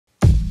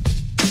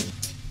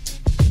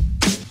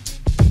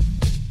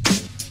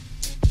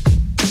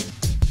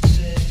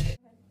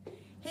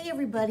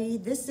everybody,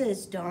 this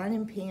is Dawn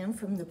and Pam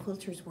from the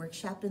Quilters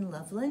Workshop in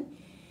Loveland.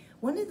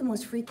 One of the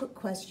most frequent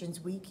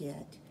questions we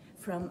get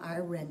from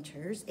our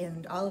renters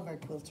and all of our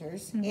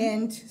quilters,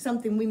 and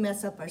something we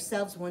mess up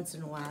ourselves once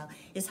in a while,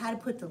 is how to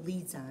put the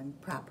leads on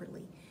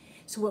properly.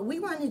 So what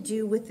we want to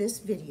do with this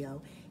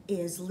video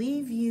is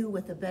leave you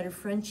with a better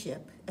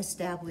friendship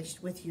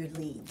established with your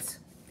leads.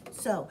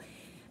 So,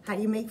 how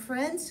do you make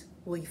friends?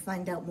 Well, you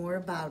find out more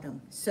about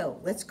them. So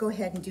let's go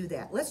ahead and do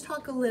that. Let's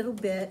talk a little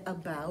bit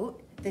about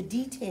the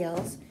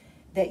details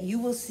that you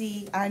will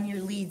see on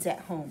your leads at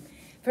home.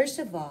 First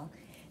of all,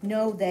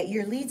 know that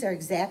your leads are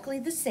exactly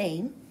the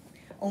same,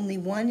 only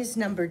one is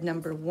numbered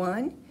number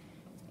 1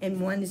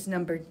 and one is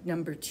numbered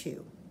number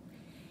 2.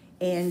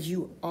 And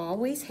you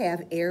always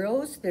have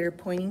arrows that are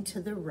pointing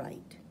to the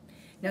right.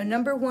 Now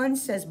number 1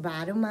 says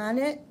bottom on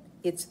it,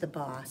 it's the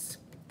boss.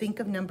 Think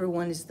of number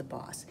 1 as the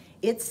boss.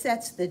 It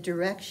sets the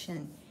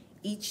direction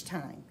each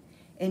time,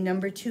 and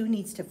number 2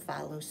 needs to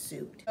follow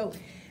suit. So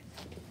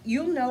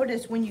you'll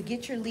notice when you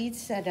get your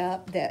leads set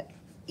up that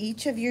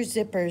each of your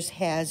zippers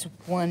has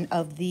one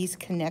of these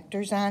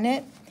connectors on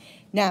it.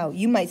 Now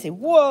you might say,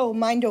 whoa,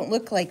 mine don't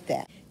look like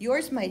that.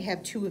 Yours might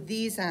have 2 of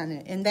these on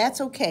it, and that's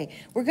okay.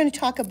 We're going to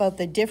talk about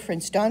the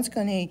difference. Dawn's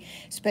going to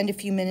spend a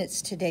few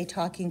minutes today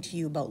talking to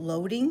you about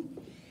loading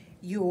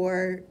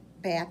your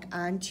back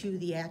onto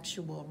the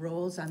actual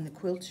rolls on the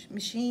quilt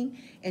machine,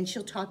 and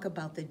she'll talk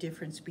about the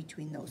difference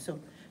between those. So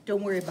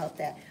don't worry about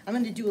that. I'm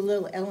going to do a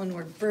little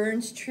Eleanor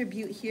Burns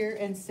tribute here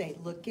and say,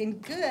 looking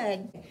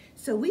good.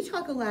 So we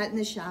talk a lot in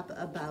the shop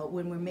about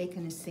when we're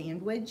making a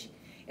sandwich.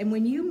 And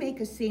when you make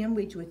a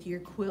sandwich with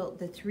your quilt,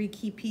 the 3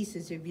 key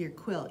pieces of your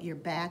quilt, your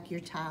back, your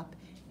top,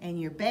 and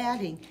your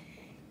batting,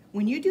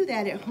 when you do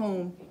that at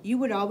home, you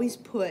would always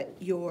put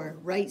your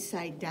right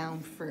side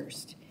down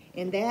first.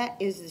 And that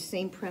is the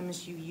same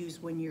premise you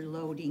use when you're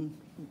loading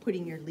and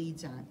putting your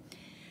leads on.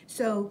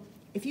 So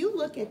if you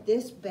look at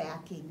this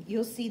backing,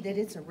 you'll see that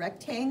it's a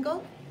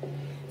rectangle.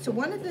 So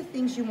one of the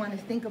things you want to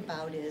think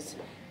about is,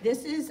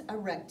 this is a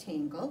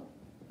rectangle.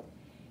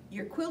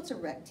 Your quilt's a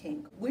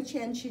rectangle. Which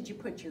end should you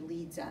put your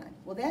leads on?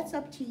 Well, that's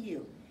up to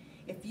you.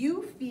 If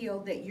you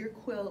feel that your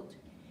quilt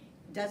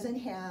doesn't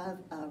have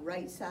a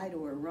right side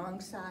or a wrong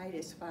side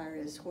as far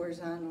as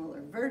horizontal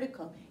or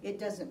vertical, it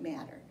doesn't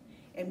matter.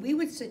 And we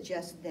would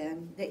suggest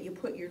then that you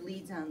put your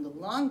leads on the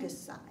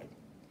longest side,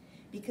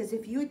 because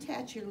if you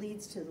attach your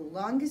leads to the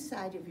longest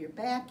side of your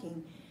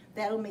backing,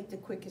 that'll make the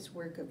quickest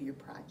work of your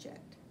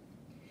project.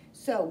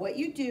 So what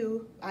you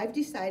do, I've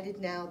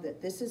decided now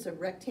that this is a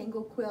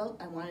rectangle quilt.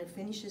 I want to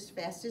finish as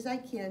fast as I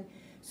can,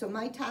 so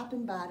my top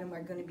and bottom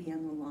are going to be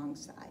on the long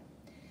side.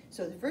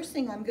 So the first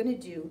thing I'm going to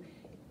do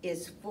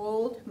is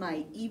fold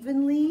my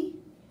evenly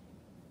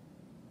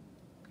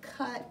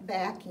cut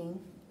backing,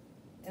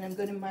 and I'm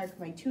going to mark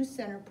my 2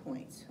 center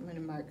points. I'm going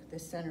to mark the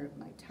center of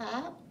my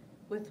top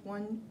with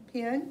 1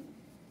 pin,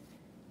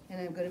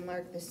 and I'm going to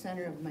mark the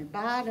center of my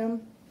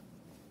bottom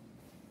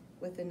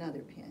with another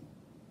pin.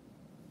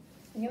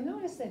 And you'll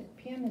notice that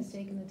Pam has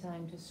taken the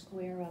time to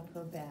square up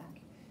her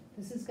back.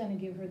 This is going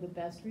to give her the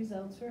best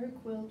results for her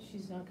quilt.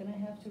 She's not going to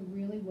have to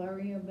really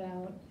worry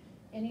about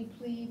any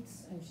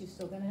pleats, and she's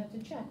still going to have to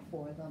check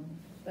for them,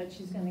 but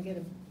she's going to get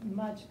a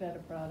much better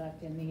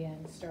product in the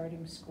end,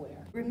 starting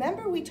square.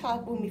 Remember we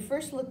talked when we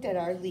first looked at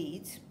our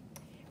leads,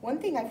 one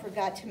thing I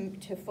forgot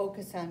to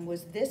focus on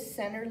was this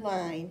center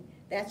line.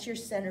 That's your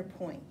center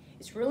point.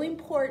 It's really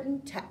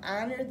important to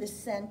honor the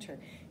center.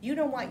 You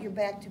don't want your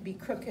back to be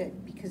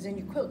crooked, because then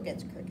your quilt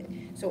gets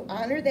crooked. So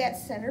honor that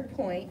center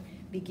point.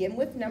 Begin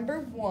with number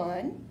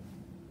 1,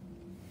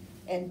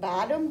 and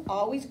bottom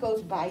always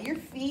goes by your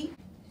feet.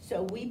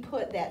 So we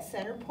put that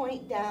center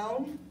point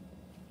down,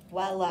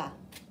 voila,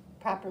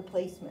 proper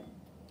placement.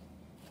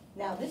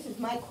 Now this is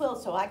my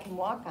quilt, so I can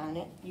walk on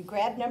it. You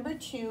grab number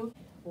 2,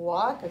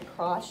 walk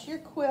across your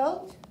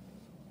quilt,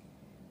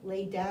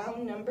 lay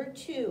down number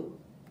 2,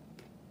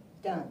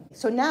 done.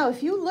 So now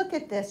if you look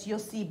at this, you'll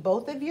see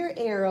both of your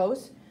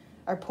arrows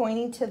are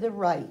pointing to the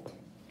right.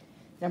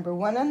 Number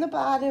 1 on the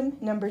bottom,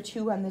 number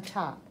 2 on the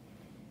top.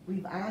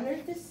 We've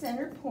honored the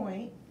center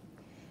point.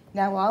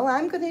 Now all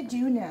I'm going to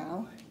do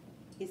now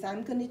is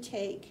I'm going to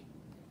take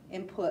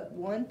and put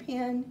 1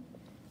 pin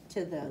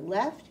to the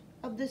left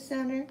of the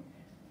center,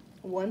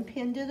 1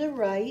 pin to the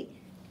right.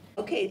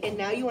 Okay, and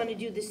now you want to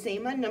do the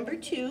same on number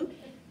 2,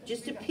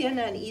 just a pin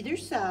on either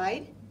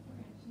side.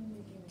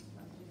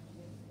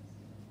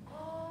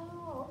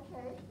 Oh,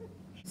 okay.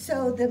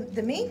 So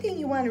the main thing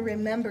you want to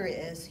remember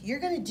is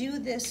you're going to do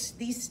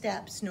these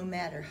steps no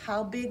matter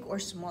how big or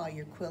small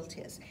your quilt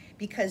is,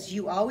 because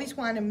you always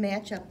want to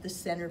match up the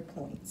center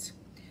points.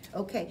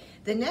 Okay,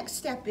 the next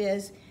step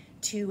is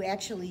to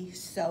actually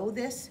sew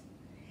this.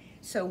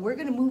 So we're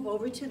going to move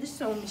over to the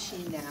sewing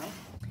machine now.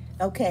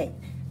 Okay,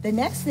 the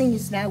next thing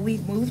is now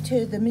we've moved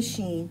to the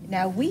machine.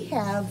 Now we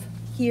have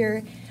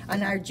here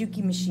on our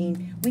Juki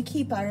machine, we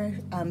keep our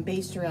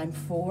baster on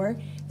 4.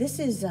 This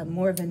is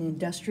more of an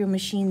industrial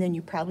machine than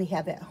you probably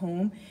have at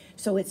home,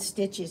 so its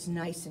stitch is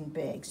nice and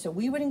big. So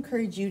we would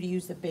encourage you to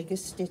use the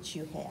biggest stitch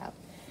you have.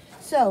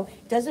 So,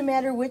 doesn't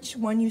matter which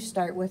one you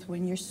start with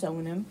when you're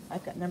sewing them.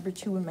 I've got number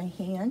 2 in my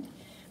hand.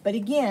 But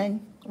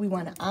again, we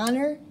want to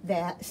honor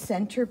that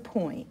center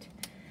point.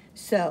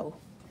 So,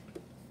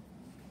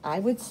 I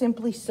would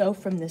simply sew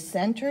from the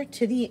center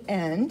to the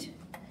end,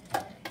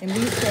 and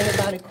we say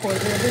about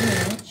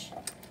 1/4 inch.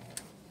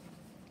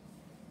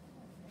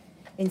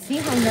 And see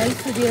how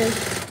nice it is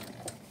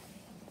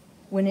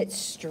when it's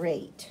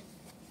straight.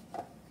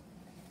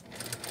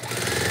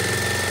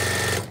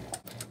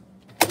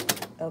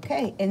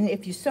 Okay, and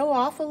if you sew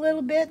off a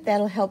little bit,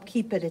 that'll help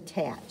keep it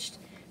attached.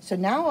 So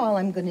now all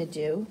I'm going to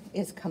do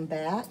is come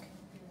back,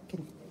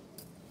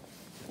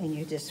 and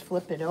you just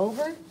flip it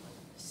over,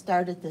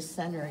 start at the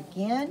center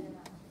again,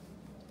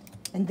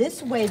 and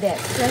this way that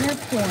center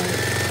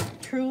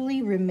point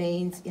truly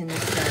remains in the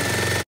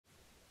center.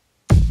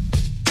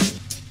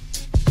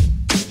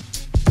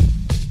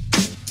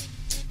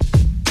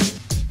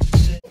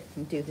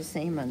 And do the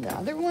same on the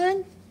other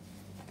one.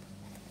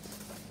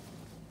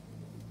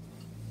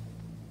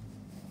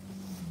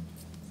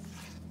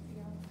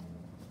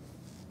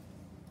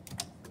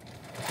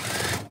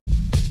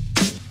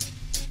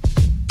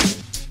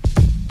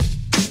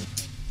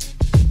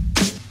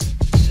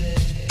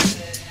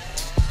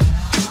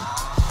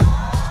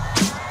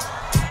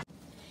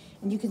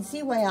 And you can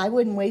see why I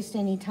wouldn't waste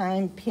any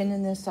time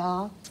pinning this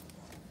off.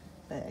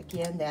 But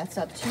again, that's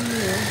up to you.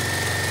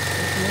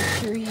 Just make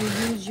sure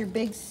you use your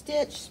big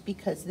stitch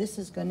because this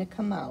is going to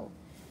come out.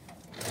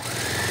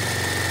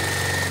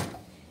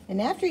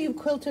 And after you've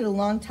quilted a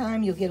long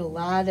time, you'll get a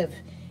lot of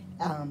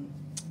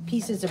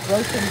pieces of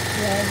broken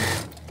thread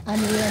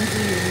on the ends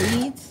of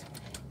your leads.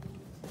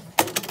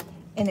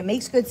 And it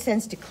makes good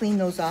sense to clean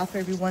those off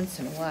every once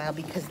in a while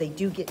because they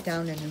do get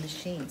down in the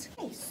machines.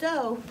 Okay,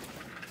 so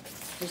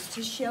just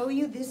to show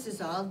you, this is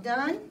all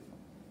done.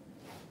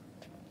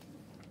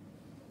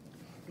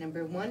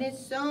 Number 1 is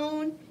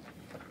sewn,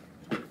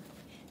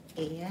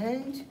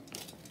 and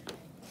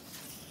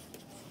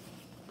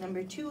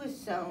number 2 is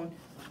sewn,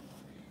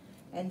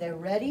 and they're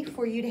ready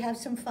for you to have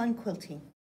some fun quilting.